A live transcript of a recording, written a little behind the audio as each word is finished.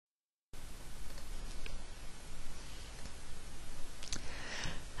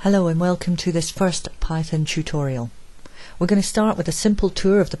Hello and welcome to this first Python tutorial. We're going to start with a simple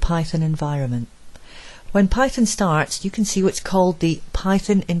tour of the Python environment. When Python starts, you can see what's called the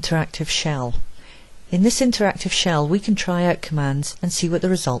Python Interactive Shell. In this interactive shell we can try out commands and see what the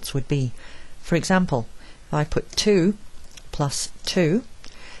results would be. For example, if I put 2 plus 2,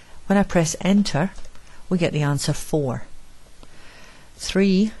 when I press enter we get the answer 4.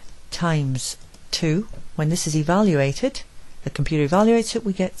 3 times 2, when this is evaluated, the computer evaluates it,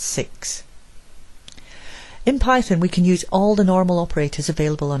 we get 6. In Python we can use all the normal operators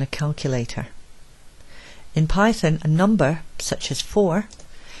available on a calculator. In Python, a number, such as 4,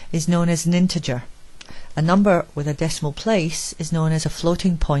 is known as an integer. A number with a decimal place is known as a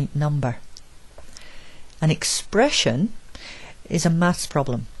floating point number. An expression is a maths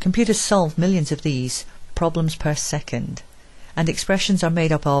problem. Computers solve millions of these problems per second. And expressions are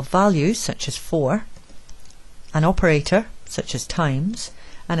made up of values, such as 4, an operator, such as times,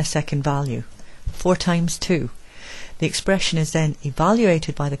 and a second value, 4 times 2. The expression is then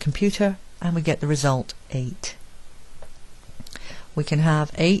evaluated by the computer and we get the result 8. We can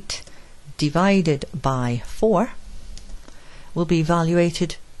have 8 divided by 4 will be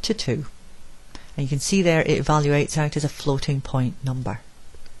evaluated to 2. And you can see there it evaluates out as a floating point number.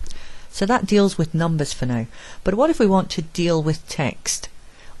 So that deals with numbers for now. But what if we want to deal with text,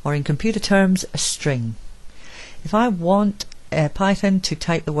 or in computer terms, a string? If I want Python to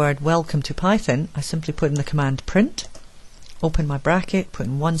type the word welcome to Python, I simply put in the command print, open my bracket, put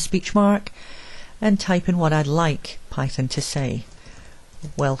in one speech mark, and type in what I'd like Python to say.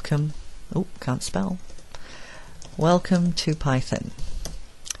 Welcome, can't spell. Welcome to Python.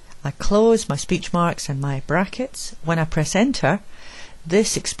 I close my speech marks and my brackets. When I press enter,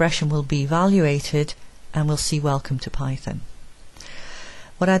 this expression will be evaluated and we'll see welcome to Python.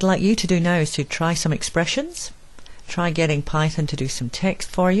 What I'd like you to do now is to try some expressions. Try getting Python to do some text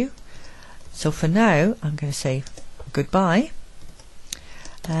for you. So for now I'm going to say goodbye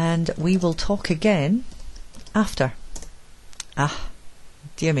and we will talk again after.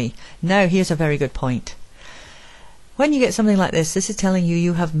 Dear me. Now here's a very good point. When you get something like this is telling you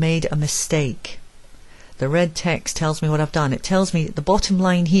you have made a mistake. The red text tells me what I've done. It tells me the bottom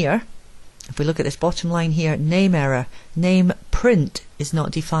line here, if we look at this bottom line here, name error, name print is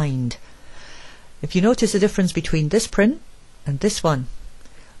not defined. If you notice the difference between this print and this one,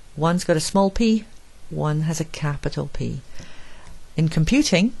 one's got a small p, one has a capital P. In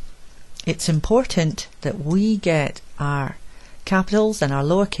computing, it's important that we get our capitals and our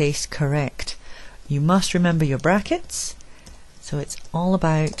lowercase correct. You must remember your brackets, so it's all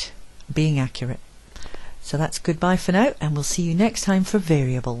about being accurate. So that's goodbye for now, and we'll see you next time for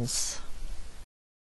variables.